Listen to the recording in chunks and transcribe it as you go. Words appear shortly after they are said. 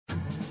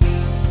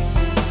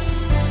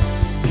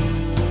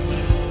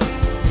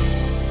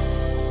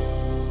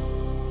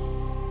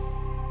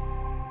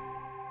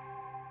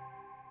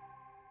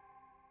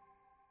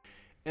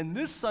And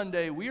this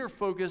Sunday, we are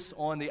focused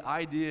on the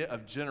idea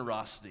of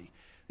generosity.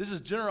 This is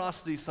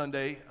Generosity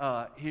Sunday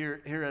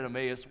here at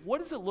Emmaus. What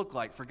does it look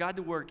like for God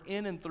to work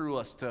in and through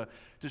us to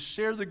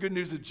share the good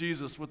news of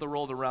Jesus with the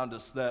world around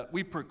us? That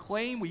we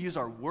proclaim, we use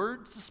our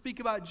words to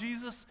speak about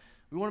Jesus.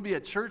 We want to be a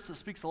church that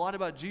speaks a lot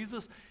about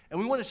Jesus. And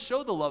we want to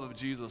show the love of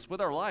Jesus with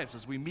our lives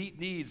as we meet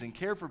needs and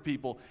care for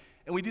people.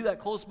 And we do that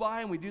close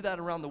by and we do that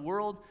around the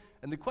world.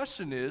 And the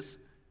question is,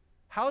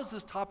 how is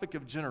this topic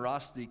of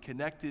generosity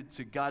connected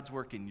to God's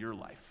work in your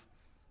life?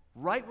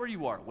 Right where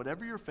you are,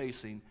 whatever you're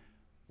facing,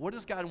 what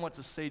does God want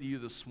to say to you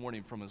this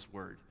morning from his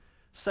word?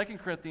 2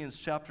 Corinthians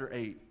chapter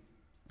 8,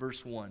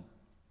 verse 1.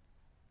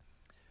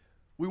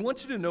 We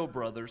want you to know,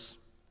 brothers,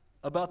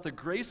 about the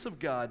grace of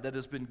God that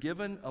has been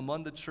given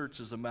among the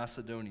churches of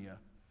Macedonia.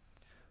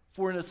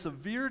 For in a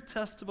severe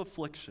test of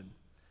affliction,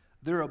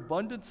 their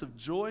abundance of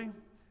joy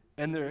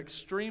and their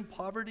extreme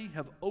poverty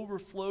have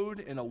overflowed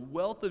in a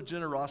wealth of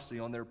generosity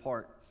on their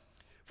part.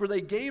 For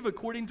they gave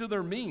according to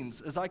their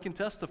means, as I can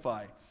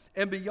testify,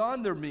 and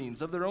beyond their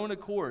means of their own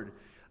accord,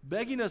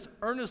 begging us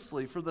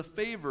earnestly for the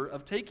favor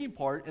of taking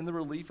part in the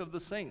relief of the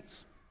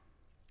saints.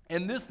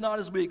 And this not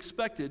as we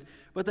expected,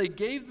 but they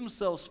gave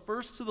themselves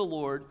first to the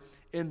Lord,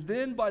 and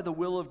then by the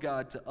will of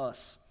God to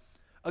us.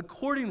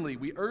 Accordingly,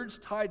 we urge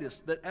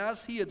Titus that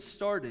as he had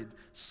started,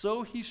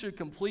 so he should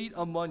complete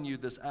among you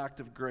this act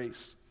of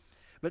grace.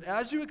 But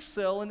as you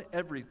excel in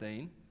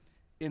everything,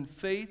 in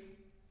faith,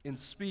 in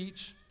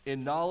speech,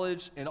 in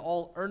knowledge, in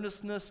all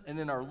earnestness, and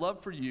in our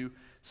love for you,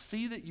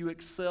 see that you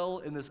excel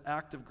in this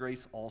act of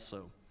grace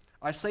also.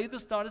 I say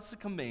this not as a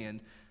command,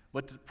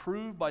 but to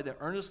prove by the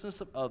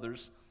earnestness of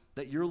others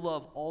that your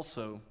love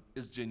also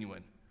is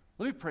genuine.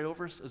 Let me pray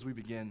over us as we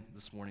begin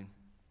this morning.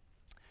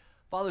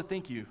 Father,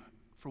 thank you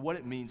for what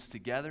it means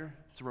together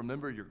to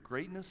remember your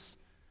greatness,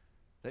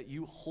 that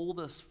you hold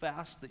us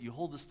fast, that you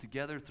hold us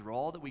together through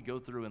all that we go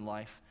through in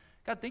life.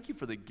 God, thank you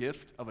for the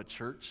gift of a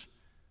church.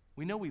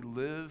 We know we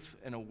live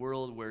in a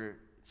world where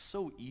it's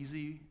so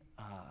easy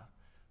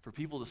for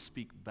people to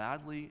speak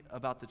badly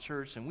about the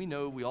church, and we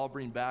know we all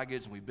bring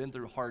baggage, and we've been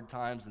through hard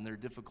times, and there are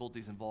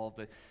difficulties involved,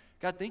 but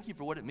God, thank you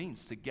for what it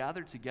means to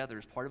gather together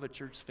as part of a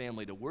church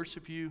family, to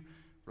worship you,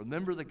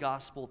 remember the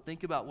gospel,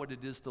 think about what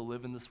it is to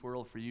live in this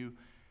world for you,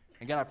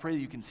 and God, I pray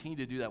that you continue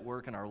to do that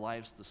work in our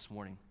lives this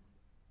morning.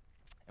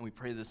 And we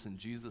pray this in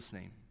Jesus'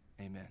 name,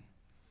 amen.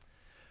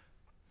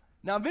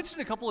 Now, I've mentioned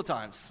a couple of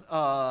times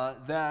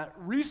that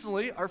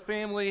recently our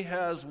family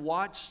has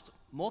watched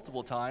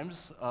multiple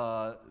times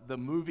the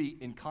movie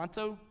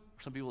Encanto.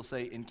 Some people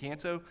say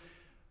Encanto.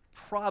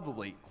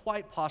 Probably,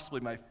 quite possibly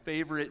my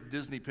favorite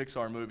Disney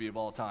Pixar movie of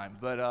all time.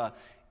 But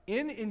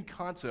in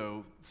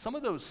Encanto, some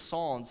of those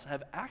songs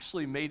have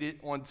actually made it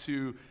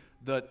onto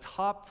the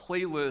top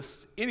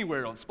playlist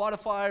anywhere on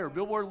Spotify or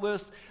Billboard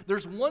list.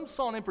 There's one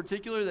song in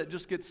particular that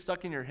just gets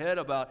stuck in your head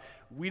about,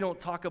 we don't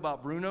talk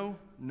about Bruno.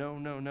 No,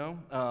 no,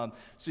 no.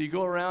 So you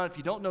go around, if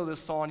you don't know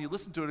this song, you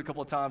listen to it a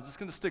couple of times, it's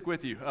going to stick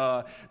with you.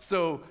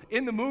 So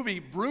in the movie,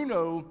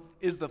 Bruno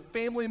is the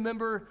family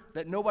member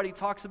that nobody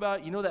talks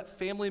about. You know that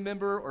family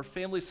member or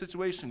family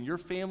situation, your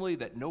family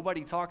that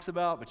nobody talks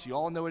about, but you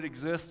all know it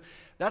exists?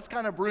 That's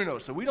kind of Bruno.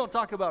 So we don't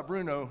talk about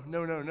Bruno.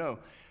 No, no, no.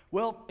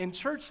 Well, in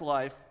church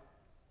life,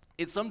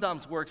 it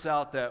sometimes works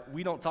out that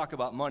we don't talk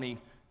about money.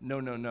 No,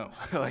 no, no.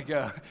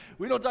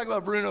 We don't talk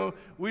about Bruno.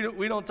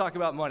 We don't talk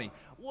about money.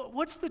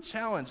 What's the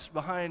challenge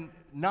behind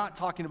not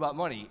talking about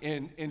money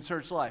in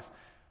church life?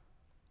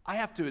 I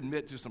have to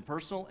admit to some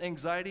personal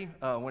anxiety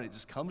when it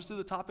just comes to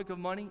the topic of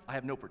money. I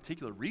have no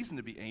particular reason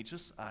to be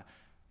anxious. I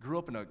grew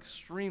up in an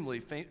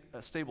extremely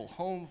stable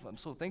home I'm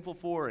so thankful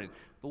for, and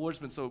the Lord's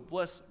been so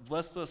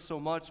blessed us so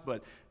much,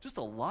 but just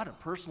a lot of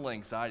personal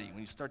anxiety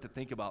when you start to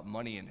think about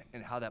money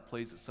and how that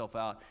plays itself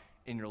out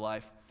in your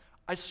life.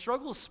 I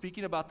struggle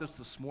speaking about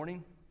this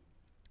morning,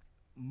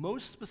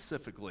 most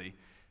specifically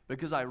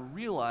because I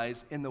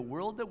realize in the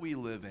world that we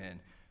live in,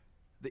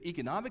 the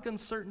economic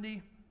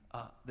uncertainty,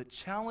 the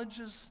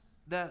challenges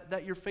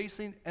that you're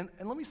facing, and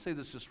let me say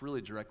this just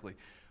really directly.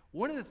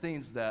 One of the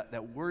things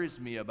that worries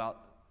me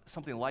about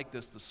something like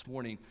this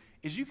morning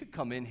is you could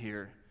come in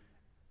here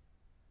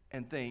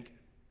and think,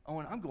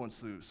 Owen, I'm going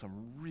through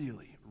some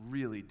really,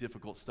 really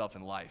difficult stuff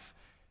in life.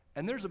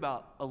 And there's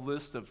about a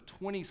list of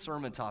 20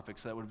 sermon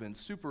topics that would have been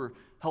super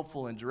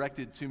helpful and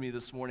directed to me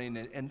this morning,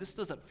 and this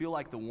doesn't feel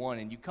like the one.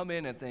 And you come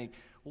in and think,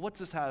 well, what's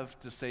this have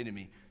to say to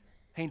me?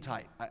 Hang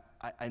tight.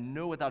 I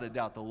know without a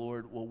doubt the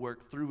Lord will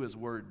work through his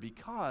word,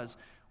 because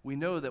we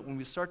know that when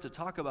we start to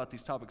talk about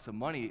these topics of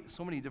money,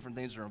 so many different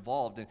things are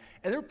involved. And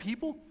there are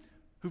people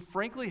who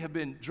frankly have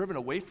been driven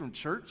away from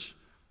church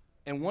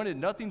and wanted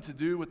nothing to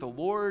do with the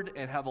Lord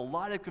and have a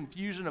lot of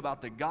confusion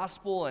about the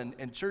gospel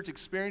and church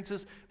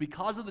experiences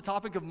because of the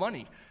topic of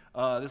money.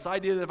 This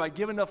idea that if I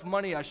give enough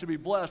money, I should be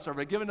blessed, or if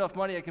I give enough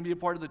money, I can be a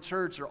part of the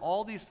church, or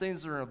all these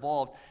things that are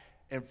involved.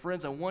 And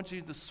friends, I want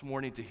you this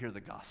morning to hear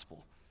the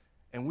gospel.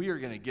 And we are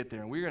going to get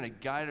there, and we're going to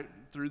guide it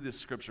through this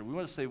scripture. We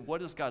want to say,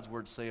 what does God's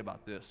word say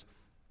about this?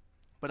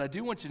 But I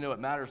do want you to know it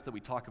matters that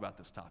we talk about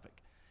this topic.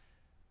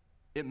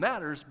 It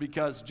matters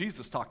because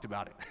Jesus talked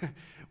about it.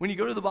 When you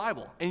go to the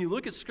Bible and you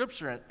look at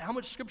Scripture and how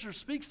much Scripture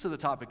speaks to the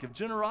topic of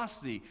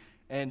generosity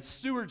and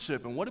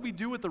stewardship and what do we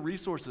do with the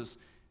resources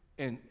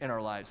in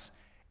our lives.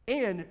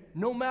 And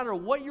no matter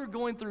what you're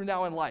going through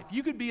now in life,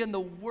 you could be in the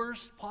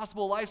worst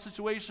possible life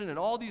situation and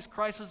all these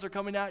crises are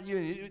coming at you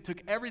and it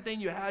took everything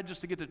you had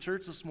just to get to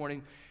church this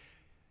morning.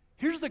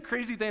 Here's the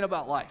crazy thing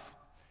about life.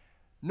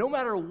 No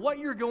matter what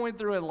you're going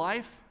through in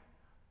life,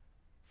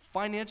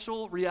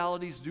 financial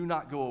realities do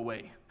not go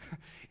away.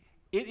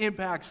 It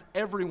impacts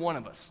every one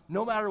of us.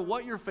 No matter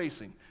what you're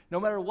facing, no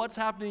matter what's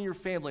happening in your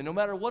family, no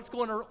matter what's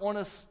going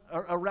on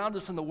around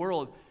us in the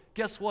world,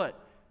 guess what?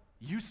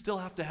 You still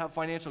have to have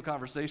financial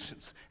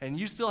conversations, and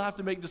you still have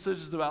to make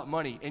decisions about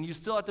money, and you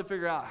still have to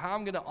figure out how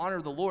I'm going to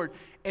honor the Lord.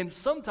 And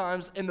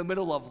sometimes in the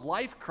middle of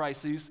life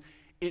crises,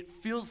 it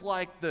feels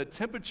like the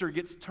temperature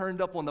gets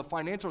turned up on the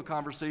financial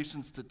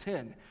conversations to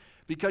 10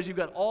 because you've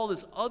got all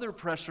this other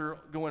pressure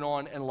going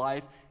on in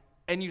life,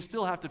 and you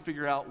still have to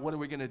figure out what are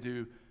we going to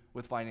do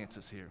with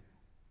finances here.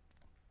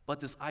 But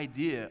this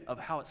idea of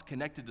how it's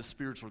connected to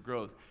spiritual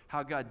growth,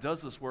 how God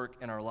does this work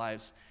in our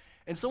lives.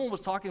 And someone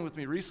was talking with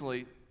me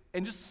recently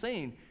and just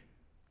saying,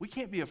 we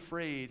can't be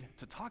afraid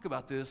to talk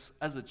about this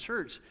as a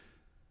church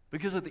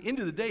because at the end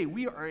of the day,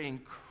 we are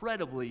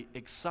incredibly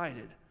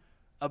excited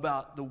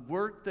about the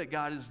work that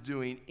God is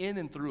doing in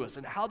and through us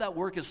and how that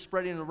work is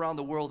spreading around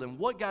the world and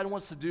what God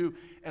wants to do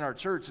in our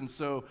church. And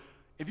so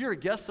if you're a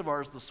guest of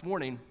ours this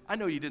morning, I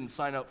know you didn't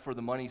sign up for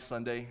the Money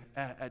Sunday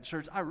at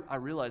church. I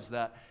realize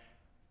that.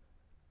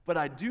 But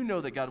I do know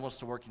that God wants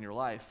to work in your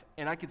life.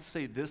 And I could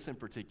say this in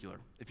particular,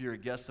 if you're a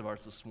guest of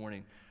ours this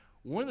morning.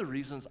 One of the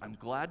reasons I'm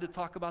glad to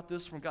talk about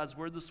this from God's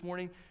Word this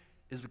morning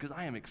is because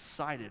I am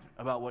excited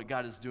about what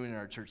God is doing in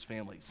our church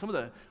family. Some of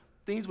the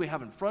things we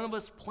have in front of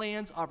us,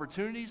 plans,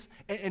 opportunities,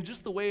 and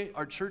just the way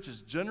our church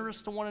is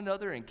generous to one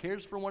another and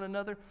cares for one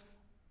another.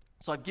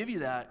 So I give you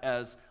that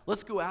as,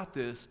 let's go at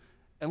this.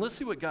 And let's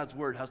see what God's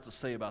Word has to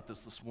say about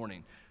this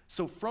morning.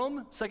 So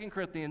from 2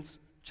 Corinthians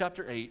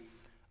chapter 8,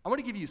 I want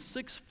to give you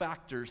 6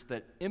 factors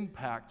that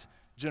impact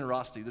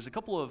generosity. There's a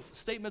couple of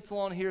statements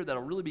along here that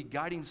will really be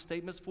guiding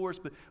statements for us,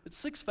 but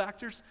 6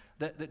 factors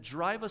that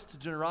drive us to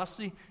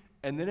generosity,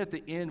 and then at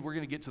the end, we're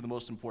going to get to the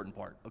most important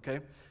part,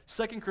 okay?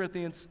 2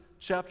 Corinthians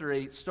chapter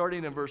 8,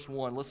 starting in verse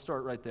 1. Let's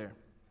start right there.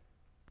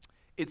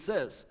 It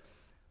says,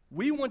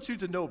 we want you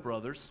to know,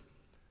 brothers,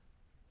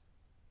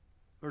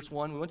 Verse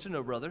 1, we want you to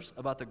know, brothers,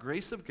 about the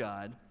grace of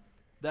God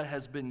that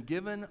has been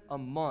given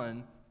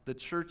among the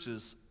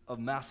churches of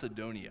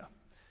Macedonia.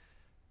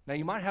 Now,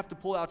 you might have to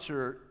pull out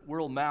your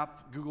world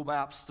map, Google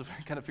Maps, to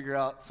kind of figure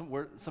out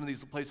where some of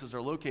these places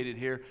are located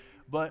here.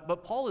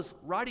 But Paul is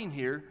writing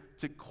here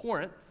to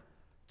Corinth,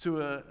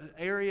 to an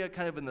area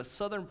kind of in the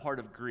southern part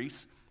of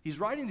Greece. He's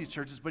writing these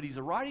churches, but he's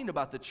writing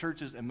about the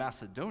churches in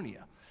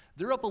Macedonia.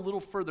 They're up a little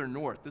further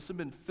north. This has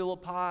been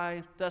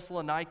Philippi,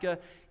 Thessalonica,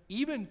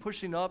 even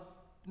pushing up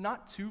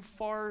not too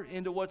far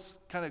into what's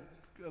kind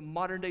of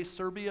modern-day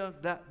Serbia,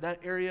 that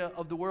area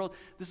of the world.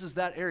 This is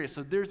that area.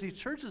 So there's these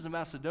churches in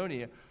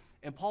Macedonia,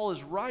 and Paul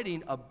is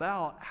writing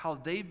about how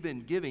they've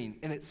been giving.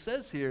 And it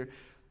says here,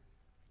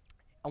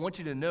 I want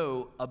you to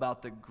know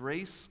about the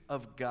grace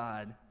of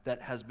God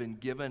that has been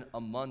given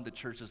among the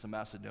churches of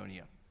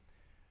Macedonia.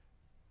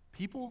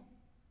 People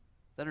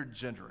that are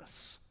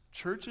generous,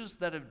 churches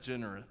that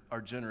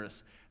are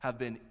generous, have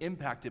been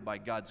impacted by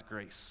God's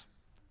grace.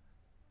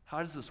 How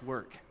does this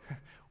work?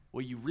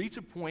 Well, you reach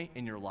a point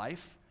in your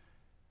life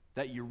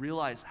that you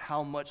realize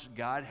how much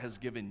God has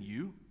given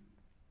you.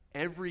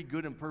 Every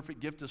good and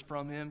perfect gift is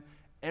from Him.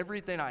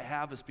 Everything I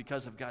have is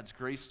because of God's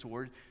grace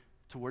toward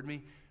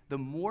me. The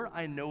more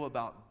I know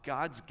about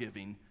God's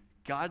giving,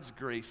 God's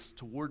grace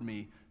toward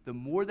me, the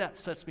more that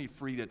sets me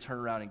free to turn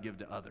around and give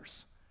to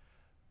others.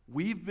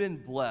 We've been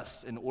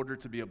blessed in order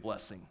to be a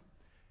blessing.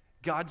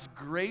 God's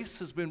grace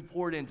has been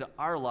poured into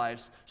our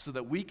lives so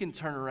that we can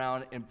turn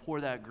around and pour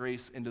that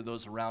grace into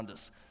those around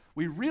us.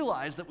 We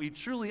realize that we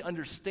truly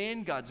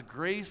understand God's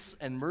grace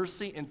and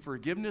mercy and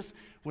forgiveness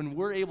when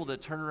we're able to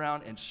turn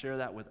around and share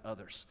that with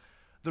others.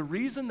 The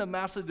reason the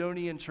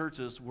Macedonian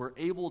churches were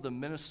able to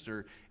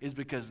minister is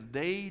because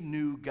they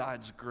knew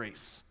God's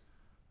grace.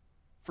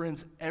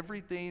 Friends,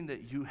 everything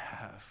that you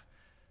have,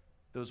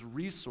 those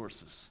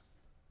resources,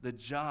 the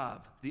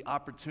job, the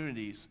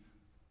opportunities,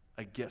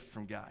 a gift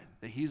from God,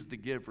 that He's the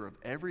giver of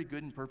every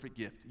good and perfect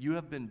gift. You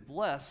have been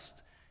blessed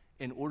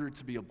in order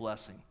to be a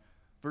blessing.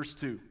 Verse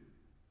 2.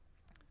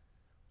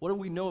 What do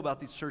we know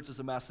about these churches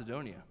of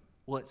Macedonia?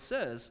 Well, it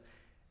says,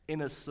 in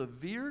a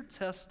severe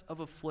test of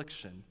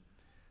affliction,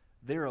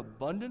 their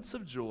abundance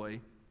of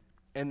joy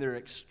and their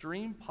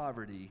extreme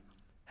poverty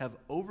have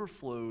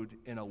overflowed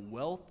in a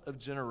wealth of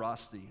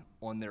generosity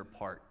on their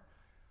part.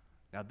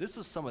 Now, this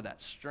is some of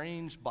that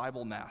strange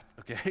Bible math,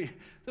 okay?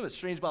 Some of that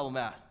strange Bible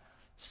math.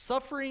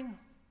 Suffering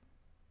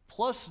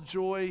plus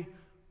joy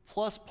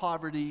plus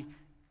poverty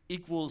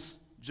equals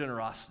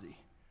generosity.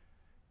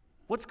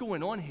 What's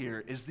going on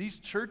here is these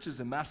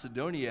churches in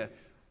Macedonia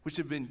which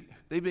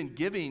they've been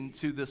giving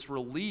to this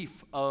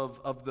relief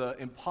of the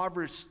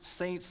impoverished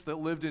saints that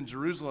lived in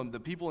Jerusalem, the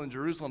people in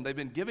Jerusalem. They've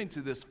been giving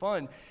to this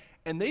fund,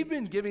 and they've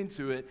been giving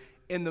to it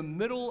in the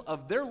middle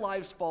of their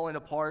lives falling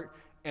apart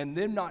and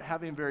them not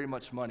having very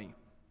much money.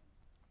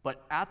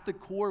 But at the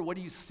core, what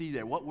do you see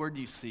there? What word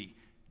do you see?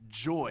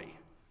 Joy.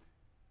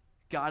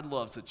 God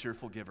loves a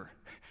cheerful giver.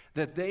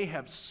 That they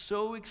have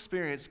so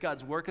experienced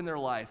God's work in their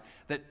life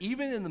that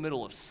even in the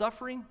middle of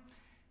suffering,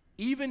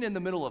 even in the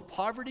middle of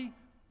poverty,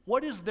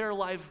 what is their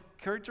life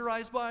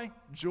characterized by?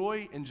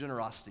 Joy and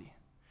generosity.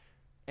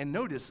 And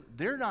notice,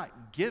 they're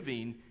not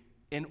giving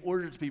in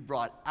order to be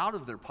brought out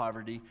of their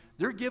poverty.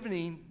 They're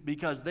giving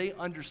because they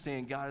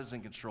understand God is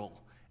in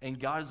control and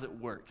God is at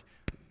work.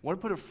 I want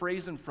to put a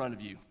phrase in front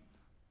of you.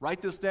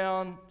 Write this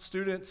down,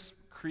 students.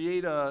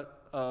 Create a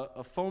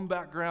phone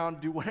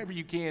background. Do whatever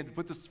you can to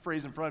put this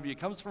phrase in front of you. It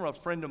comes from a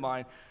friend of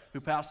mine who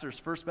pastors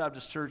First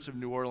Baptist Church of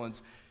New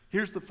Orleans.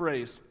 Here's the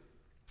phrase: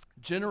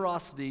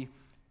 generosity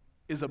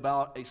is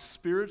about a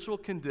spiritual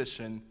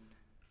condition,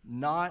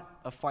 not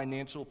a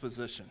financial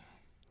position.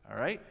 All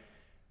right?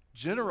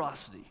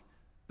 Generosity,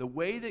 the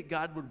way that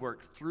God would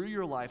work through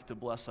your life to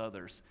bless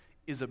others,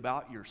 is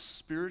about your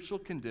spiritual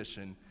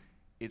condition.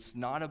 It's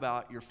not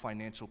about your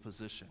financial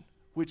position,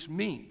 which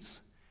means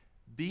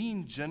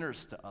being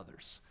generous to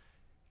others,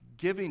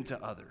 giving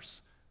to others,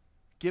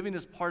 giving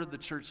as part of the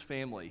church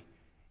family.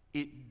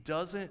 It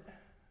doesn't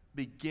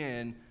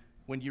begin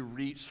when you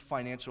reach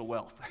financial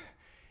wealth.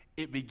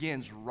 It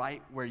begins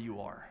right where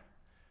you are.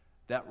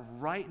 That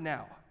right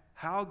now,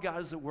 how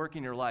God is at work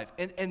in your life.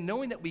 And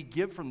knowing that we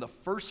give from the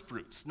first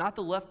fruits, not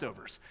the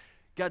leftovers.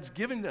 God's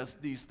given us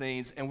these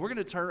things, and we're going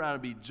to turn around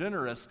and be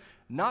generous,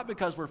 not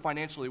because we're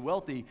financially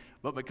wealthy,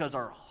 but because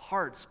our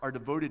hearts are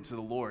devoted to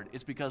the Lord.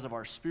 It's because of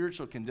our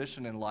spiritual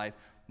condition in life,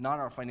 not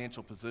our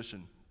financial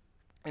position.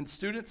 And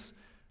students,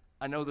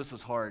 I know this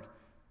is hard,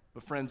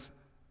 but friends,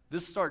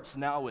 this starts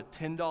now with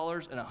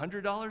 $10 and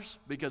 $100,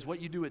 because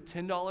what you do with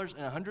 $10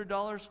 and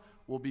 $100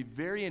 will be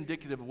very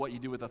indicative of what you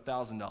do with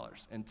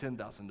 $1,000 and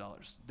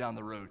 $10,000 down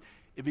the road.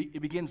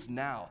 It begins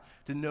now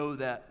to know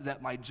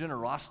that my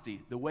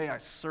generosity, the way I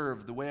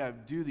serve, the way I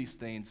do these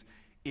things,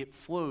 it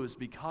flows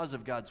because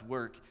of God's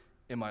work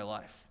in my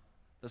life.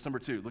 That's number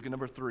 2. Look at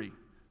number 3.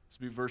 This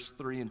will be verse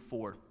 3 and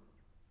 4.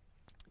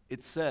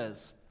 It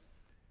says,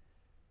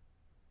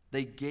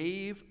 they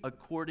gave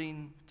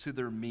according to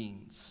their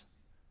means,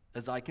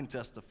 as I can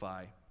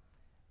testify,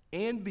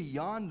 and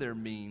beyond their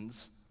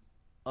means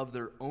of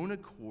their own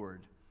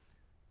accord,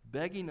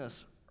 begging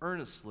us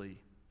earnestly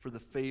for the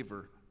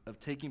favor of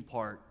taking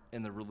part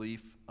in the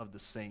relief of the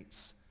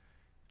saints.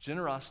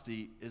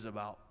 Generosity is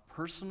about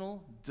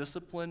personal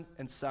discipline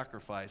and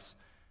sacrifice,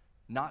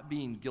 not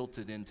being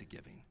guilted into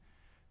giving.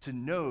 To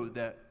know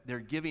that they're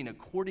giving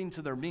according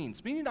to their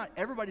means, meaning not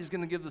everybody's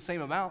going to give the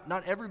same amount.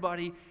 Not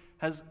everybody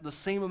has the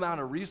same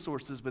amount of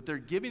resources, but they're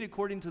giving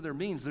according to their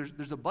means.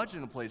 There's a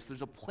budget in place.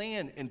 There's a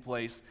plan in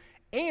place.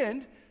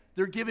 And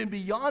they're giving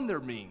beyond their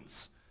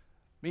means.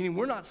 Meaning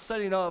we're not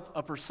setting up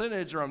a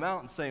percentage or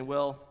amount and saying,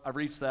 well, I've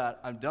reached that,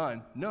 I'm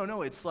done.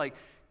 No, it's like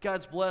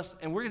God's blessed,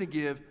 and we're going to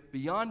give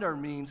beyond our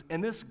means.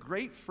 And this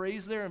great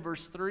phrase there in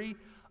verse 3,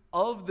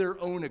 of their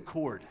own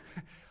accord.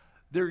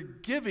 They're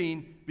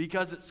giving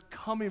because it's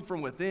coming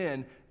from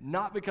within,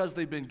 not because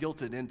they've been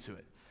guilted into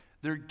it.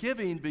 They're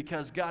giving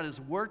because God has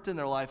worked in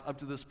their life up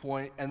to this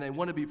point, and they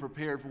want to be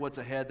prepared for what's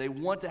ahead. They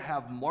want to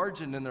have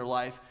margin in their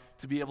life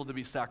to be able to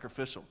be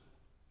sacrificial.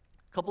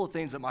 A couple of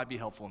things that might be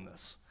helpful in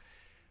this.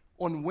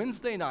 On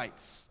Wednesday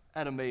nights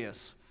at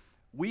Emmaus,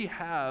 we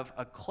have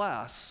a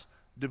class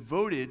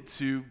devoted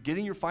to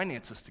getting your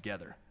finances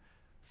together,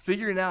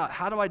 figuring out,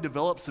 how do I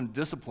develop some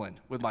discipline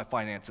with my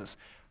finances?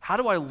 How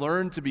do I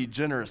learn to be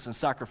generous and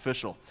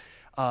sacrificial?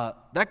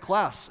 That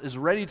class is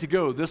ready to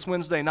go this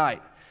Wednesday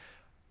night.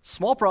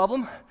 Small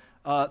problem,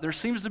 there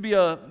seems to be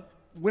a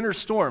winter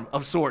storm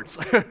of sorts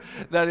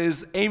that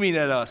is aiming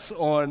at us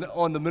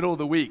on the middle of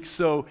the week.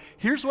 So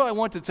here's what I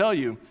want to tell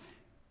you.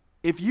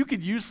 If you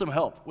could use some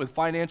help with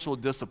financial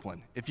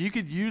discipline, if you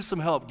could use some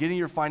help getting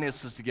your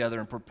finances together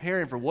and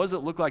preparing for what does it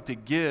look like to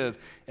give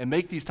and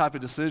make these type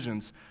of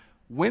decisions,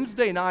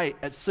 Wednesday night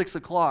at 6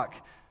 o'clock,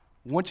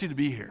 I want you to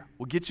be here.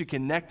 We'll get you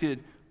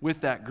connected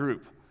with that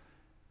group.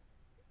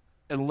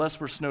 Unless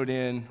we're snowed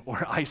in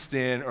or iced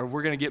in, or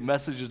we're going to get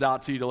messages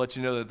out to you to let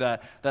you know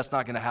that's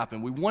not going to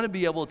happen. We want to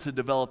be able to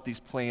develop these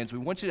plans. We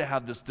want you to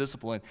have this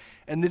discipline,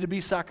 and then to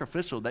be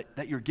sacrificial,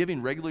 that you're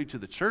giving regularly to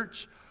the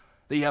church,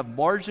 that you have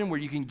margin where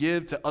you can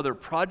give to other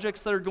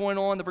projects that are going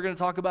on that we're going to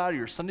talk about, or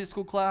your Sunday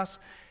school class.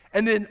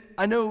 And then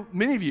I know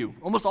many of you,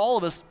 almost all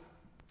of us,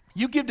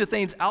 you give to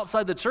things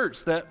outside the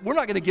church that we're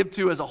not going to give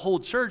to as a whole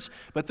church,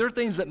 but they're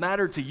things that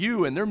matter to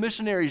you, and they're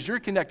missionaries you're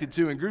connected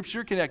to and groups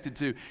you're connected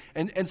to.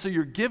 And so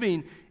you're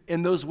giving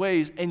in those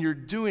ways, and you're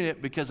doing it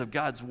because of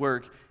God's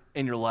work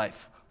in your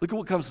life. Look at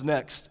what comes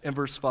next in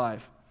verse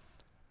 5.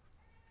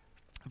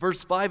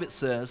 Verse 5, it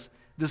says,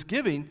 this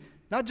giving,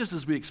 not just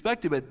as we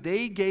expected, but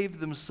they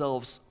gave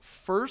themselves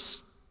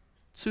first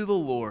to the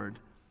Lord,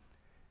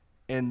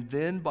 and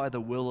then by the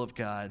will of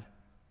God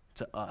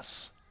to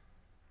us.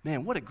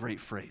 Man, what a great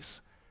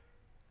phrase.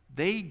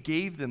 They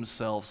gave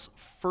themselves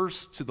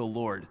first to the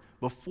Lord.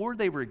 Before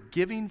they were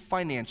giving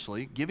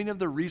financially, giving of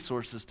their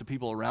resources to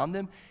people around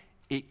them,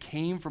 it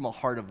came from a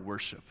heart of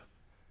worship.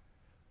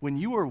 When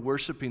you are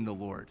worshiping the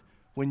Lord,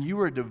 when you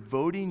are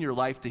devoting your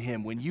life to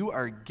Him, when you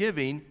are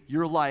giving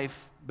your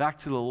life back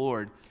to the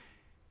Lord,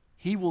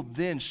 He will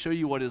then show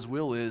you what His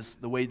will is,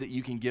 the way that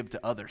you can give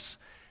to others.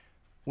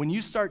 When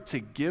you start to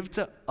give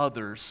to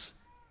others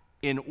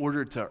in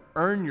order to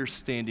earn your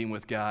standing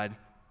with God,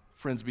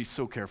 friends, be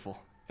so careful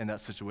in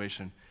that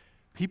situation.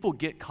 People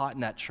get caught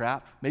in that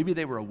trap. Maybe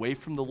they were away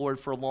from the Lord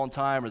for a long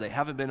time, or they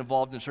haven't been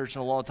involved in church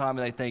in a long time,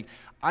 and they think,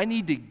 I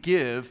need to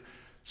give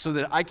so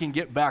that I can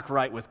get back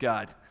right with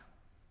God.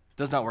 It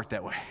does not work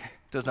that way.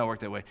 It does not work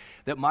that way.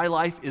 That my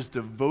life is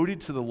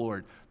devoted to the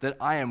Lord, that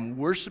I am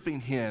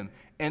worshiping Him,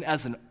 and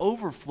as an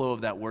overflow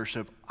of that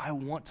worship, I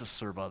want to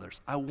serve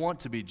others. I want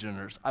to be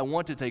generous. I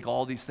want to take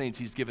all these things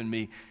He's given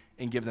me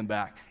and give them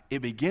back.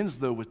 It begins,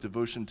 though, with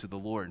devotion to the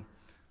Lord.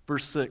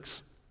 Verse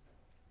 6.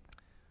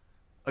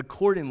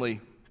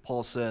 Accordingly,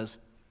 Paul says,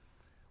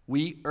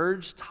 we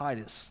urge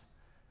Titus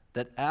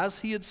that as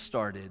he had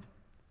started,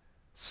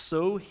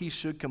 so he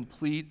should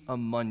complete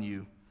among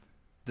you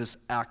this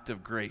act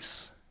of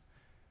grace.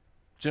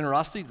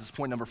 Generosity, this is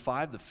point number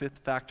 5, the 5th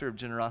factor of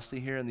generosity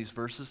here in these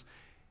verses.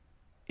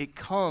 It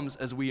comes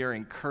as we are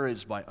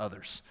encouraged by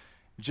others.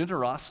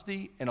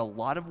 Generosity, in a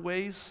lot of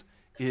ways,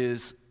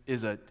 is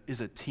a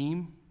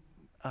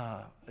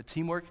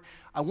teamwork.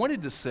 I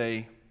wanted to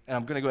say, and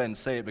I'm going to go ahead and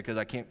say it because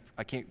I can't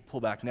pull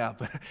back now,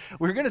 but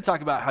we're going to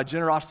talk about how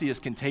generosity is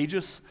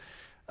contagious.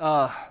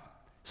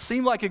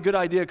 Seemed like a good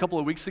idea a couple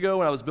of weeks ago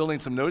when I was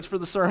building some notes for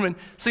the sermon.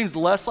 Seems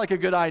less like a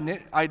good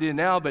idea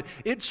now, but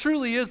it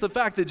truly is the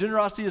fact that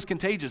generosity is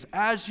contagious.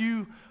 As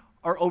you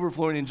are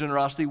overflowing in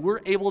generosity,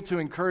 we're able to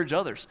encourage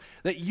others.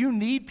 That you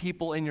need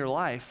people in your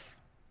life,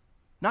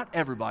 not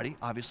everybody,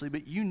 obviously,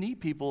 but you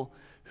need people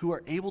who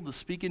are able to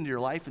speak into your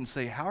life and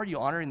say, how are you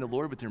honoring the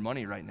Lord with your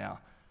money right now?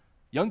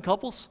 Young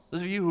couples,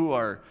 those of you who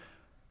are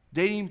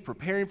dating,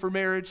 preparing for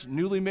marriage,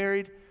 newly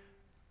married,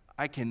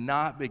 I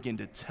cannot begin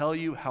to tell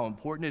you how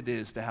important it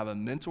is to have a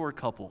mentor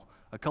couple,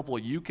 a couple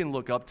you can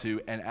look up to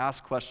and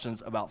ask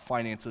questions about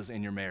finances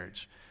in your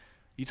marriage.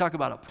 You talk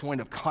about a point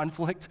of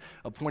conflict,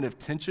 a point of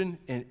tension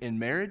in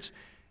marriage.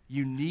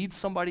 You need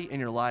somebody in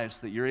your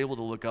lives that you're able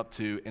to look up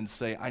to and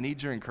say, I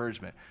need your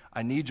encouragement.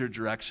 I need your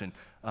direction.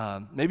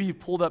 Maybe you've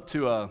pulled up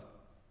to a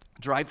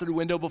drive-through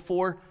window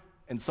before,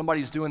 and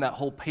somebody's doing that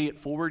whole pay it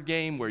forward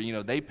game where,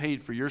 they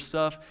paid for your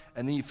stuff,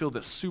 and then you feel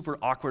this super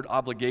awkward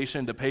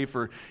obligation to pay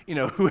for,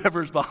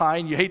 whoever's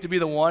behind. You hate to be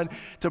the one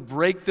to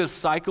break this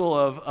cycle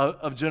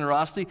of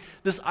generosity.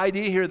 This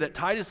idea here that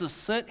Titus is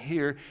sent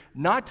here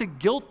not to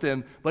guilt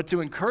them, but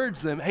to encourage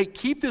them, hey,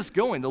 keep this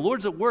going. The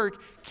Lord's at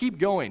work, keep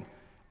going.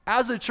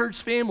 As a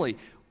church family,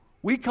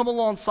 we come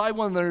alongside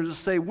one another to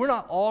say, we're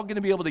not all going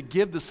to be able to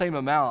give the same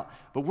amount,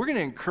 but we're going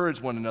to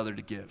encourage one another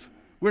to give.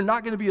 We're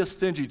not going to be a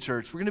stingy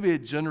church. We're going to be a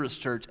generous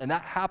church, and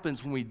that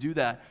happens when we do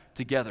that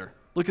together.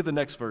 Look at the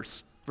next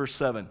verse, verse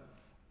 7.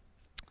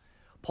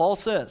 Paul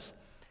says,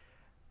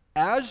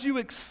 as you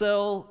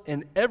excel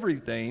in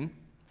everything,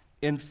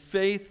 in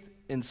faith,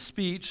 in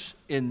speech,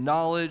 in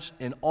knowledge,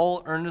 in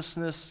all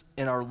earnestness,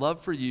 in our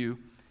love for you,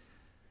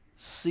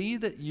 see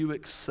that you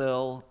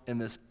excel in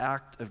this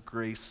act of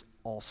grace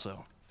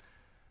also.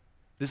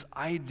 This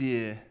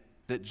idea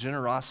that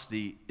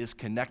generosity is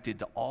connected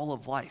to all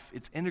of life.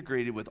 It's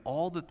integrated with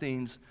all the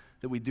things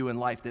that we do in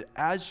life, that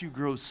as you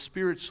grow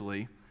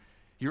spiritually,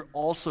 you're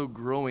also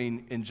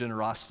growing in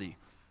generosity.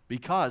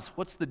 Because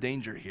what's the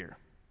danger here?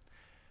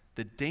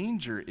 The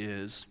danger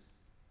is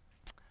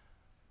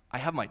I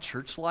have my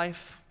church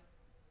life,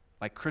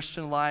 my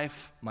Christian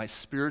life, my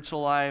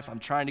spiritual life. I'm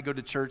trying to go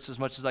to church as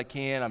much as I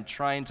can. I'm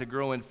trying to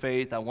grow in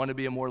faith. I want to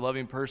be a more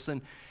loving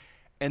person.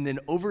 And then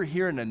over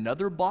here in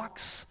another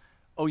box,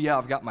 oh yeah,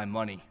 I've got my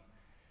money.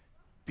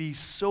 Be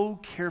so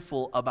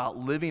careful about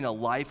living a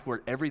life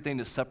where everything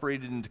is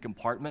separated into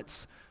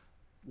compartments.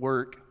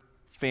 Work,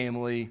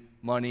 family,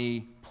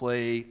 money,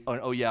 play.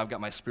 Oh yeah, I've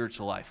got my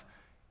spiritual life.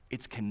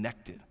 It's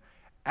connected.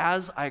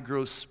 As I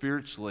grow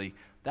spiritually,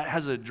 that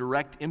has a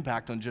direct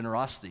impact on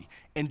generosity.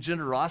 And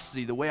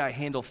generosity, the way I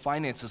handle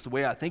finances, the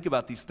way I think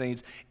about these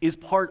things, is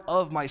part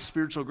of my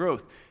spiritual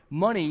growth.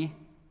 Money,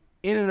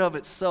 in and of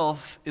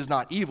itself, is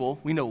not evil.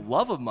 We know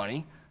love of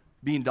money,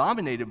 being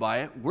dominated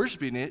by it,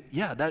 worshiping it,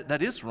 yeah,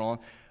 that is wrong.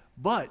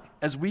 But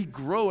as we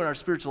grow in our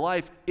spiritual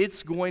life,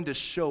 it's going to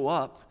show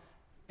up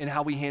in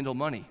how we handle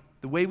money.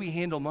 The way we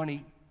handle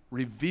money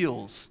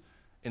reveals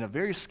in a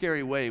very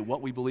scary way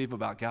what we believe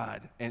about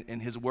God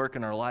and His work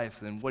in our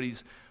life and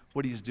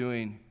what He's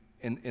doing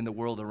in the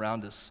world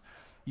around us.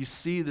 You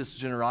see this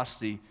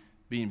generosity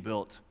being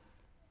built.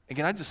 And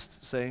can I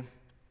just say,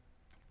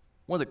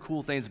 one of the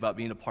cool things about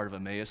being a part of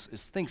Emmaus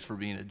is thanks for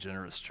being a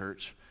generous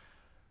church.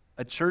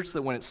 A church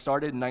that when it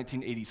started in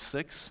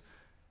 1986,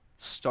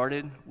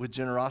 started with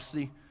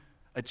generosity.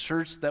 A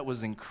church that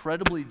was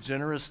incredibly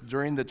generous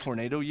during the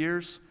tornado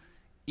years.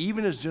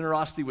 Even as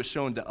generosity was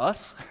shown to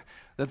us,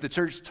 that the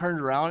church turned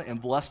around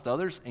and blessed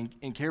others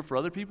and cared for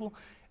other people.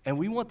 And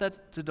we want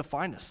that to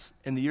define us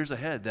in the years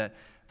ahead, that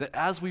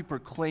as we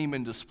proclaim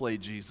and display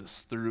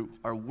Jesus through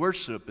our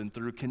worship and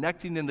through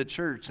connecting in the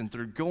church and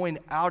through going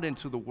out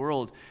into the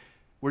world,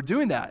 we're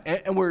doing that.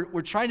 And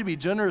we're trying to be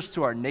generous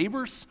to our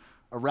neighbors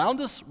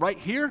around us right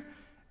here,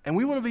 and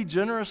we want to be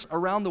generous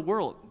around the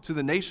world to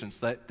the nations,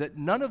 that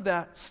none of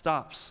that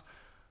stops.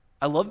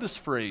 I love this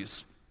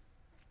phrase,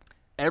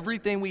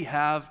 everything we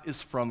have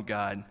is from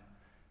God,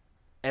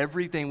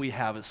 everything we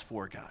have is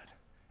for God.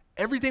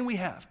 Everything we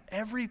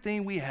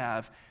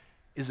have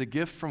is a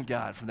gift from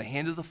God, from the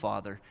hand of the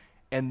Father,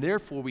 and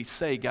therefore we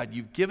say, God,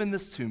 you've given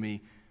this to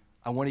me,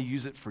 I want to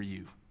use it for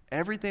you.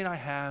 Everything I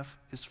have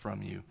is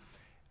from you.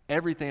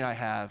 Everything I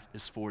have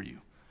is for you.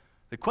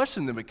 The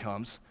question then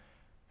becomes,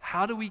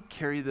 how do we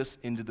carry this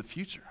into the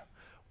future?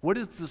 What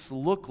does this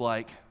look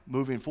like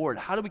moving forward?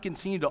 How do we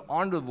continue to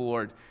honor the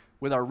Lord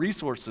with our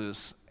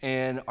resources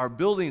and our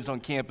buildings on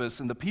campus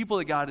and the people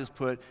that God has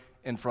put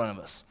in front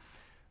of us?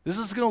 This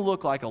is going to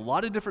look like a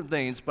lot of different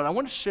things, but I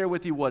want to share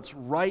with you what's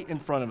right in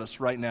front of us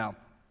right now.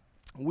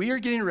 We are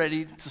getting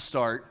ready to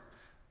start,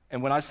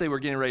 and when I say we're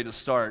getting ready to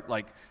start,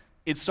 like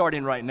it's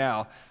starting right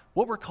now,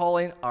 what we're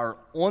calling our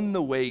On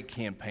the Way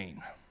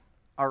campaign.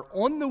 Our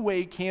On the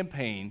Way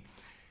campaign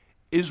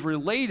is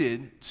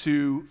related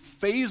to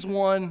phase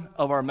 1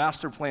 of our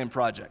master plan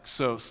project.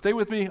 So stay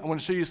with me. I want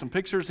to show you some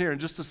pictures here in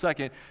just a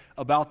second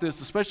about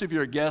this, especially if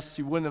you're a guest.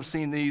 You wouldn't have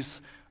seen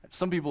these.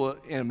 Some people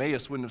in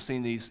Emmaus wouldn't have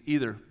seen these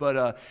either.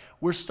 But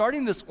we're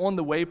starting this On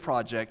the Way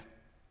project.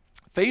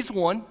 Phase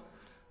 1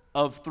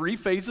 of 3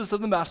 phases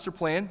of the master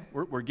plan.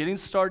 We're getting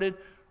started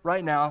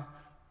right now,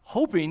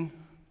 hoping,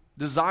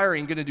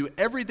 desiring, going to do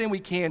everything we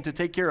can to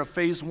take care of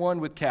phase 1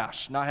 with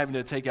cash, not having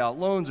to take out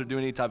loans or do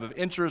any type of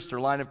interest or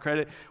line of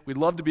credit. We'd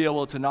love to be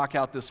able to knock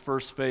out this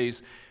first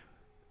phase.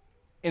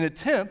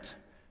 The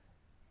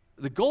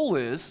goal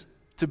is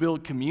to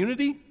build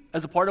community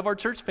as a part of our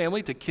church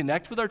family, to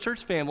connect with our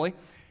church family,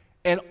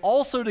 and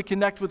also to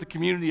connect with the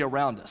community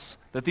around us,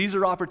 that these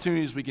are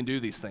opportunities we can do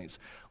these things.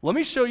 Let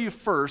me show you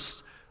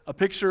first a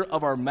picture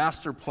of our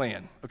master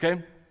plan,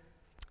 okay?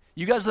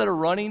 You guys that are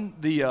running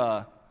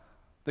the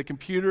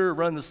computer,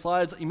 running the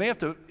slides, you may have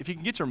to, if you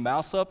can get your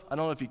mouse up, I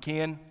don't know if you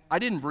can. I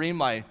didn't bring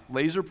my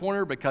laser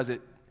pointer because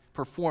it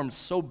performed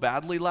so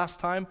badly last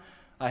time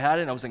I had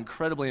it, and I was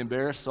incredibly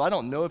embarrassed, so I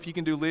don't know if you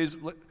can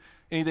do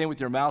anything with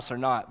your mouse or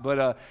not,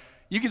 but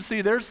you can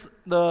see there's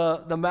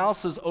the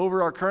mouse is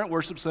over our current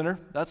worship center.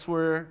 That's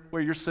where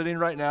you're sitting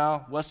right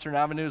now. Western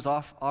Avenue is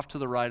off to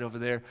the right over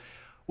there.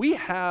 We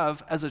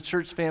have, as a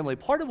church family,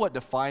 part of what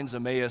defines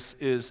Emmaus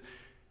is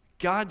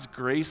God's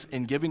grace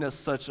in giving us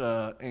such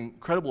an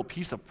incredible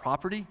piece of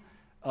property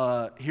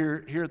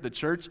here at the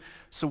church.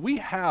 So we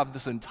have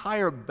this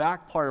entire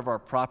back part of our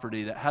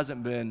property that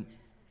hasn't been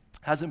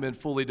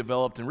fully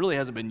developed and really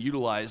hasn't been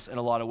utilized in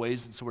a lot of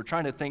ways. And so we're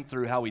trying to think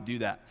through how we do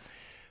that.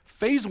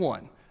 Phase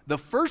 1. The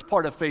first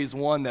part of phase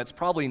 1 that's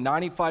probably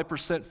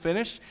 95%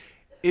 finished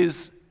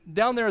is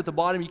down there at the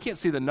bottom. You can't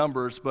see the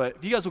numbers, but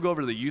if you guys will go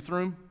over to the youth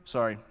room, go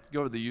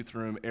over to the youth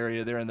room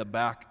area there in the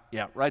back.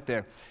 Yeah, right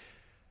there.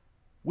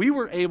 We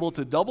were able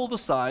to double the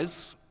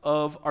size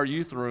of our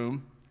youth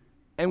room,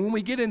 and when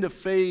we get into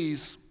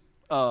phase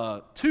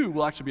 2,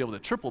 we'll actually be able to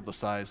triple the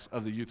size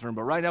of the youth room,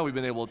 but right now we've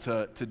been able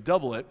to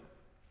double it.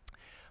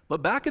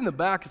 But back in the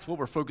back is what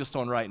we're focused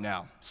on right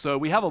now. So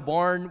we have a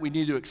barn. We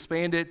need to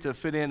expand it to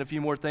fit in a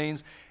few more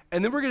things.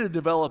 And then we're going to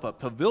develop a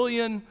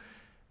pavilion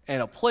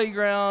and a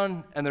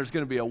playground, and there's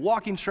going to be a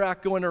walking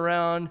track going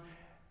around.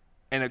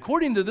 And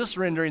according to this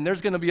rendering,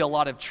 there's going to be a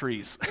lot of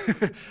trees.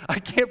 I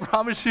can't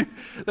promise you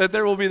that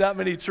there will be that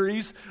many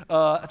trees.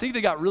 I think they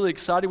got really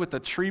excited with the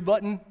tree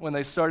button when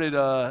they started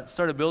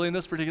building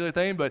this particular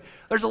thing. But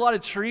there's a lot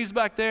of trees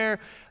back there.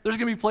 There's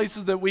going to be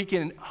places that we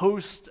can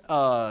host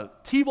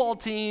t-ball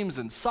teams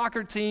and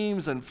soccer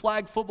teams and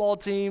flag football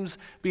teams,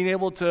 being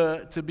able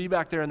to be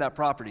back there in that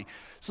property.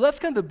 So that's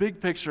kind of the big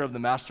picture of the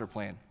master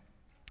plan.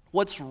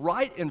 What's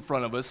right in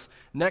front of us,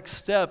 next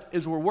step,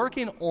 is we're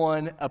working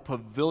on a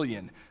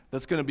pavilion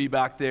that's going to be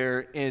back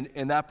there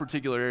in that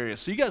particular area.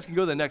 So you guys can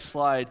go to the next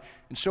slide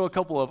and show a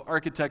couple of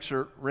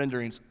architecture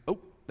renderings. Oh,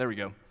 there we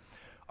go.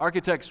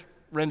 Architect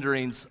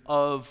renderings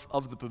of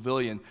the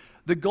pavilion.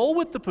 The goal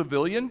with the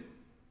pavilion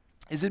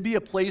is it'd be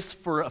a place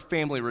for a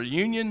family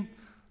reunion,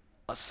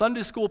 a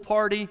Sunday school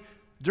party.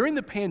 During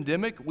the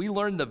pandemic, we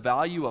learned the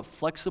value of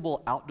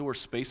flexible outdoor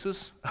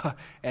spaces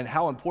and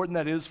how important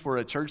that is for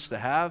a church to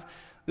have.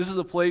 This is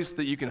a place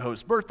that you can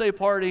host birthday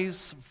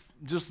parties,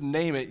 just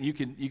name it. You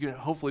can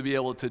hopefully be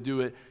able to do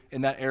it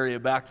in that area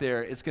back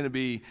there. It's going to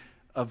be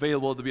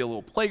available to be a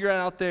little playground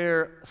out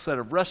there, a set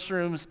of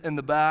restrooms in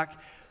the back,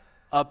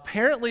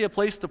 apparently a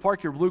place to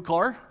park your blue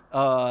car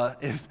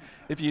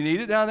if you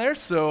need it down there.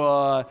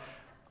 So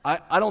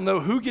I don't know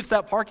who gets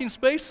that parking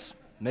space.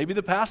 Maybe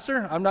the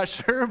pastor, I'm not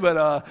sure,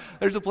 but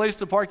there's a place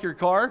to park your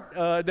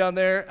car down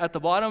there at the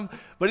bottom.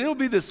 But it'll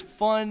be this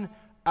fun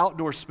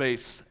outdoor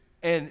space,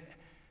 and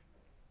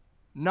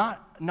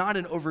not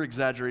an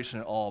over-exaggeration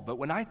at all, but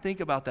when I think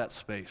about that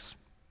space,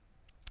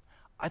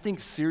 I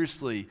think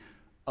seriously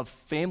of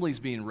families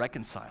being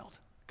reconciled,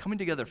 coming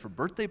together for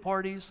birthday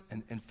parties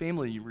and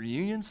family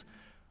reunions.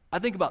 I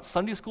think about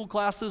Sunday school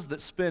classes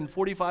that spend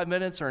 45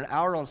 minutes or an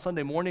hour on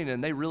Sunday morning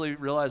and they really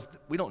realize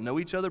that we don't know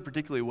each other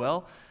particularly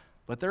well,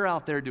 but they're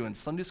out there doing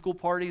Sunday school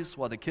parties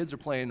while the kids are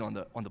playing on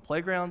the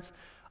playgrounds.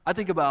 I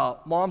think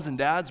about moms and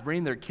dads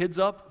bringing their kids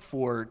up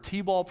for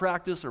t-ball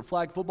practice or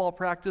flag football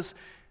practice,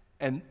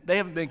 and they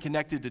haven't been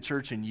connected to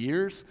church in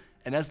years,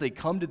 and as they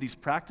come to these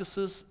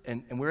practices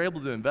and we're able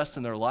to invest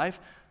in their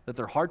life, that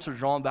their hearts are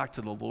drawn back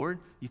to the Lord.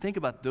 You think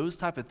about those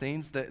type of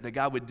things that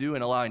God would do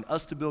in allowing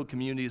us to build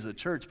communities at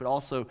church, but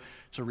also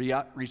to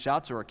reach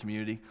out to our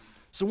community.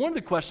 So one of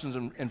the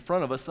questions in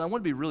front of us, and I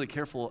want to be really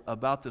careful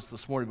about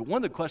this morning, but one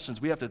of the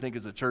questions we have to think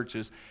as a church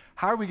is,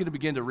 how are we going to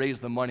begin to raise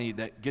the money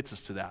that gets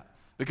us to that?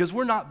 Because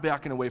we're not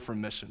backing away from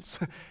missions.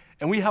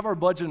 And we have our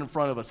budget in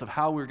front of us of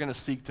how we're going to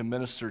seek to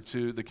minister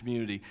to the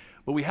community.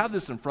 But we have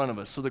this in front of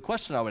us. So the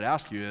question I would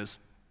ask you is,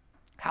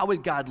 how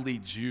would God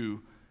lead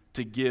you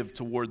to give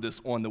toward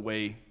this On the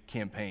Way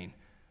campaign?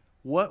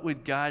 What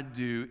would God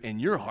do in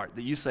your heart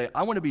that you say,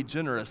 I want to be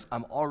generous,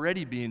 I'm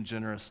already being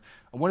generous,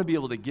 I want to be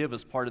able to give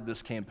as part of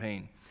this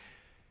campaign?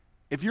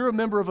 If you're a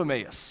member of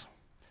Emmaus,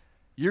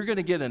 you're going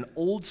to get an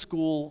old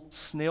school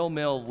snail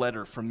mail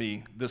letter from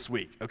me this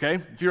week, okay?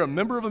 If you're a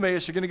member of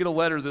Emmaus, you're going to get a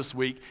letter this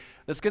week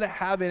that's going to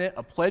have in it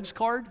a pledge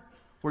card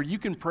where you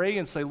can pray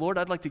and say, Lord,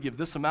 I'd like to give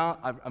this amount,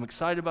 I'm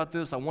excited about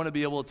this, I want to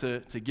be able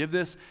to give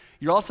this.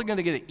 You're also going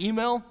to get an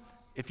email.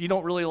 If you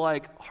don't really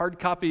like hard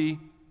copy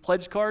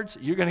pledge cards,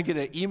 you're going to get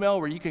an email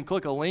where you can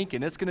click a link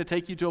and it's going to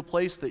take you to a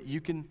place that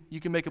you can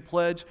make a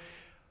pledge.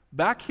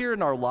 Back here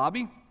in our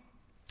lobby,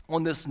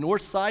 on this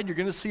north side, you're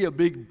going to see a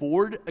big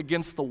board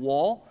against the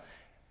wall.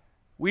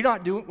 We're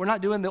not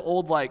doing the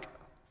old like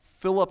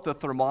fill up the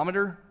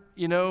thermometer,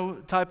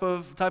 type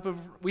of.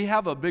 We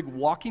have a big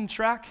walking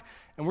track,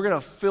 and we're going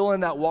to fill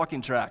in that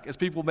walking track as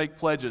people make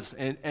pledges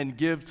and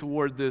give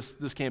toward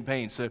this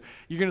campaign. So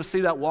you're going to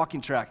see that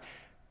walking track.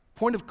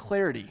 Point of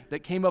clarity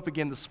that came up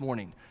again this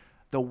morning.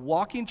 The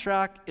walking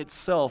track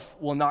itself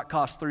will not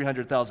cost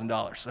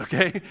 $300,000,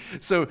 okay?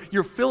 So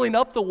you're filling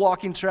up the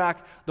walking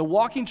track. The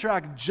walking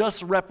track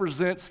just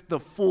represents the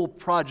full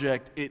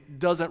project. It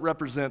doesn't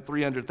represent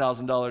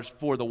 $300,000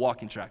 for the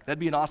walking track. That'd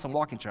be an awesome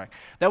walking track.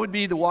 That would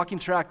be the walking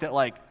track that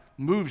like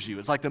moves you.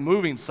 It's like the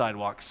moving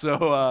sidewalk.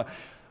 So,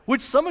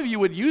 which some of you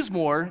would use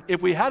more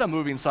if we had a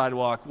moving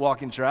sidewalk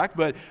walking track,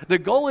 but the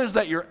goal is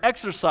that you're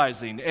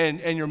exercising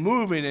and you're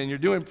moving and you're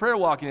doing prayer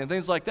walking and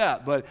things like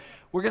that, but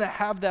we're going to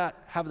have that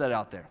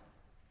out there.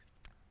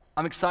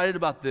 I'm excited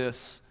about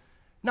this,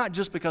 not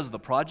just because of the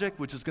project,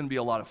 which is going to be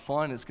a lot of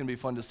fun. It's going to be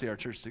fun to see our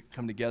church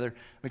come together.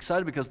 I'm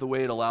excited because the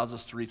way it allows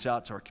us to reach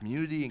out to our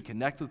community and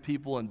connect with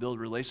people and build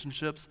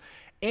relationships,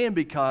 and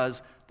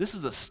because this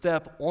is a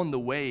step on the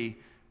way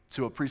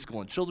to a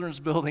preschool and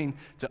children's building,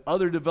 to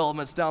other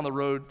developments down the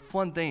road,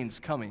 fun things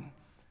coming.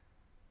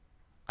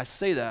 I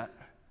say that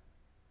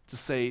to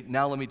say,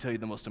 now let me tell you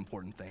the most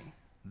important thing.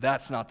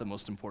 That's not the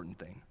most important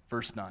thing.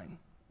 Verse 9.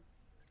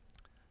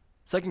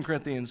 2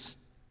 Corinthians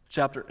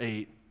chapter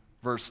 8,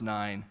 verse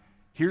 9.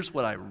 Here's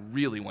what I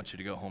really want you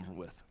to go home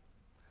with.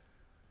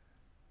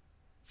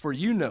 For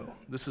you know,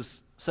 this is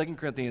 2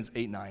 Corinthians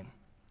 8, 9.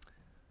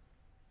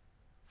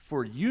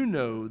 For you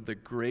know the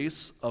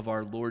grace of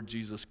our Lord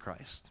Jesus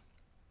Christ,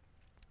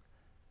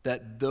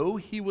 that though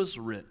he was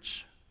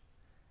rich,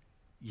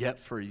 yet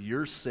for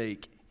your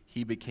sake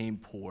he became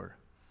poor,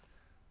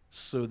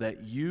 so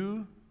that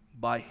you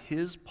by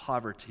his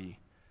poverty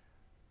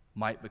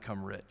might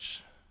become rich.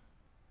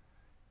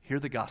 Hear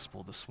the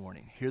gospel this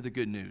morning. Hear the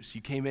good news.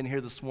 You came in here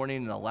this morning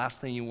and the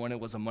last thing you wanted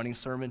was a money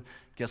sermon.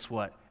 Guess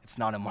what? It's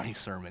not a money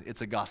sermon.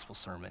 It's a gospel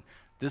sermon.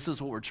 This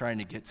is what we're trying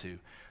to get to.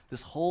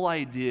 This whole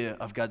idea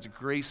of God's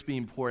grace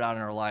being poured out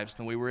in our lives,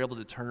 and we were able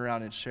to turn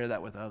around and share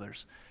that with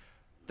others.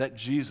 That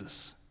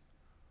Jesus,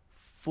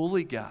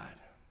 fully God,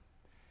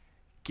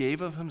 gave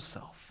of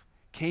himself,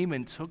 came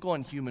and took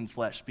on human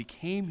flesh,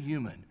 became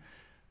human,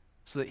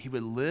 so that he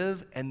would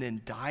live and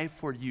then die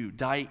for you,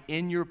 die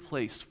in your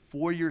place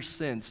for your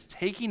sins,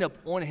 taking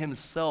upon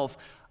himself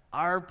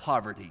our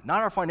poverty,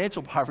 not our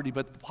financial poverty,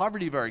 but the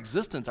poverty of our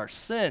existence, our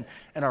sin,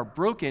 and our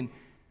brokenness.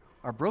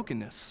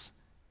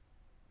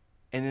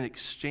 And in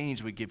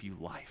exchange would give you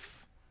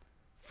life,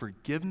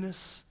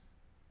 forgiveness,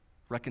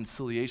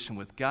 reconciliation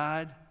with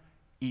God,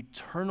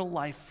 eternal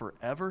life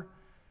forever,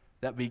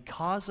 that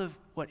because of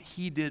what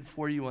he did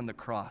for you on the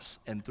cross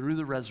and through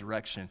the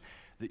resurrection,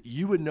 that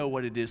you would know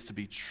what it is to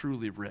be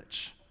truly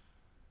rich.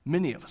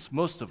 Many of us,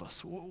 most of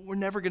us, we're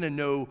never going to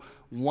know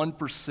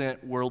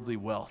 1% worldly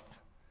wealth.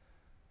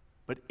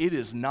 But it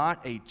is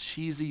not a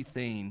cheesy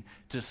thing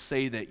to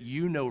say that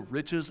you know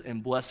riches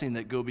and blessing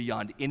that go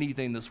beyond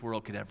anything this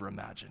world could ever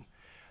imagine.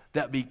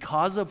 That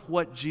because of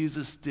what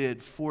Jesus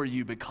did for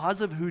you,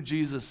 because of who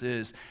Jesus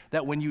is,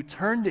 that when you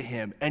turn to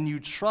him and you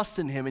trust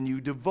in him and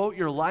you devote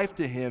your life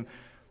to him,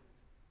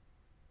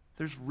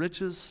 there's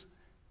riches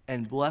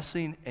and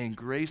blessing and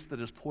grace that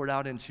is poured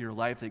out into your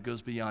life that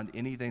goes beyond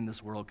anything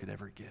this world could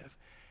ever give.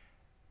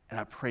 And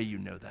I pray you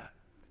know that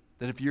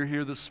that if you're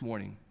here this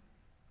morning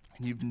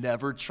and you've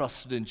never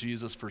trusted in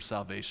Jesus for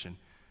salvation,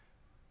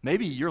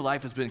 maybe your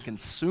life has been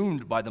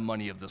consumed by the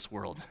money of this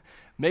world.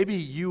 Maybe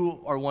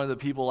you are one of the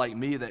people like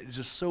me that is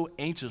just so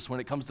anxious when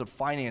it comes to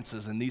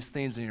finances and these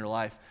things in your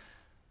life.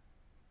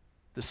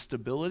 The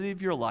stability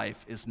of your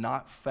life is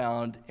not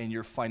found in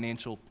your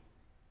financial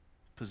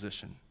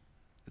position.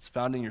 It's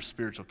found in your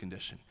spiritual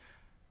condition.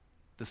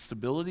 The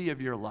stability of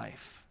your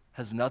life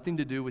has nothing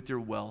to do with your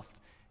wealth.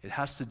 It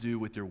has to do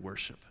with your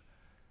worship.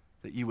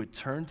 That you would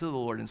turn to the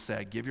Lord and say,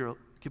 I give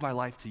my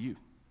life to you.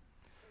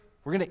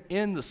 We're going to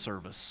end the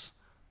service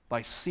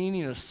by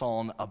singing a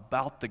song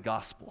about the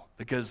gospel.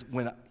 Because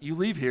when you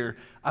leave here,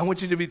 I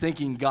want you to be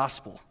thinking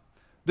gospel.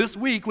 This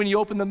week, when you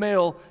open the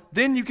mail,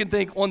 then you can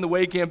think On the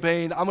Way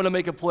campaign, I'm going to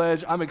make a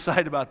pledge, I'm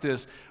excited about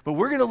this. But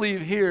we're going to leave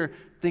here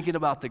thinking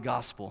about the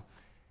gospel.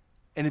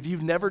 And if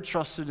you've never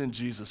trusted in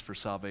Jesus for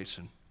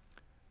salvation,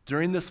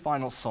 during this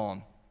final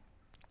song,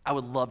 I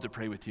would love to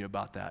pray with you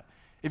about that.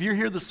 If you're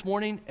here this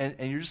morning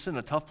and you're just in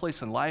a tough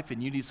place in life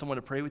and you need someone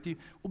to pray with you,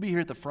 we'll be here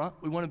at the front.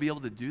 We want to be able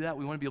to do that.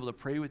 We want to be able to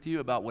pray with you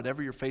about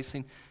whatever you're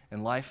facing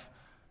in life.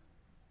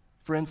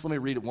 Friends, let me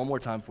read it one more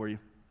time for you.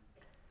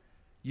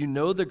 You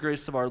know the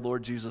grace of our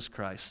Lord Jesus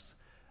Christ,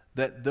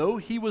 that though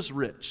he was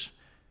rich,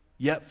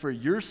 yet for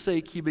your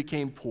sake he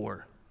became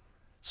poor,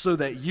 so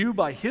that you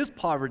by his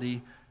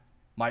poverty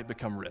might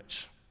become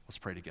rich. Let's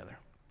pray together.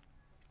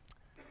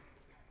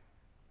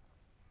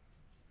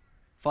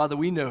 Father,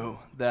 we know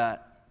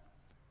that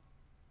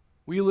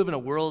we live in a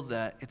world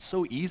that it's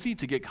so easy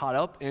to get caught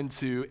up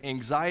into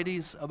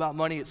anxieties about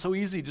money. It's so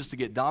easy just to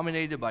get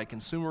dominated by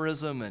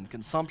consumerism and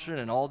consumption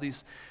and all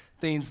these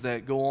things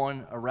that go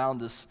on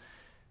around us.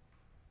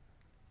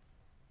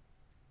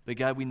 But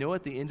God, we know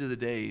at the end of the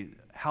day,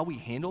 how we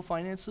handle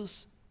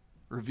finances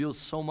reveals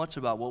so much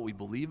about what we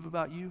believe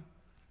about you.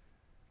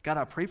 God,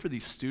 I pray for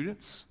these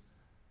students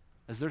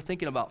as they're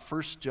thinking about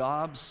first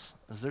jobs,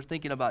 as they're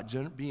thinking about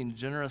being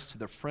generous to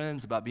their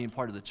friends, about being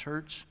part of the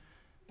church.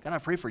 God, I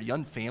pray for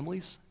young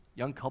families,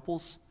 young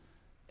couples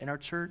in our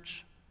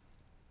church.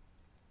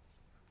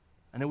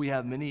 I know we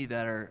have many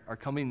that are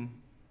coming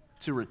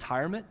to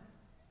retirement,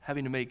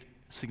 having to make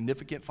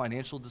significant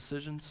financial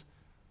decisions.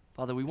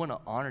 Father, we want to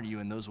honor you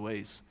in those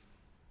ways.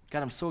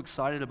 God, I'm so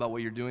excited about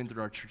what you're doing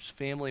through our church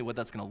family, what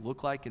that's going to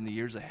look like in the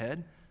years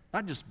ahead.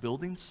 Not just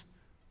buildings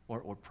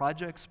or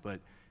projects,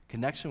 but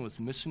connection with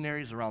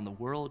missionaries around the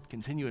world,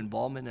 continued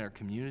involvement in our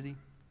community.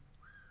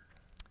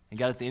 And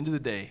God, at the end of the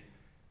day,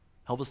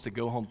 help us to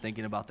go home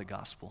thinking about the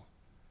gospel,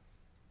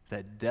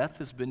 that death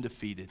has been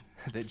defeated,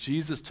 that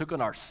Jesus took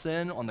on our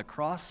sin on the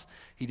cross.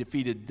 He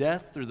defeated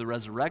death through the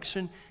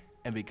resurrection,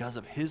 and because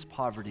of his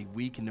poverty,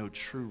 we can know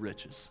true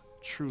riches,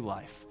 true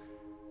life.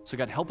 So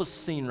God, help us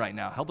sing right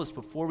now. Help us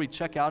before we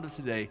check out of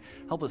today,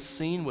 help us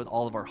sing with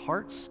all of our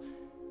hearts.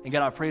 And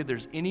God, I pray if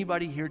there's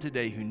anybody here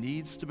today who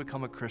needs to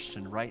become a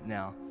Christian right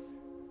now,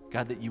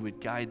 God, that you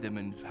would guide them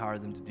and empower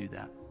them to do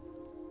that.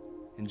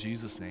 In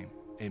Jesus' name,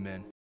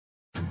 amen.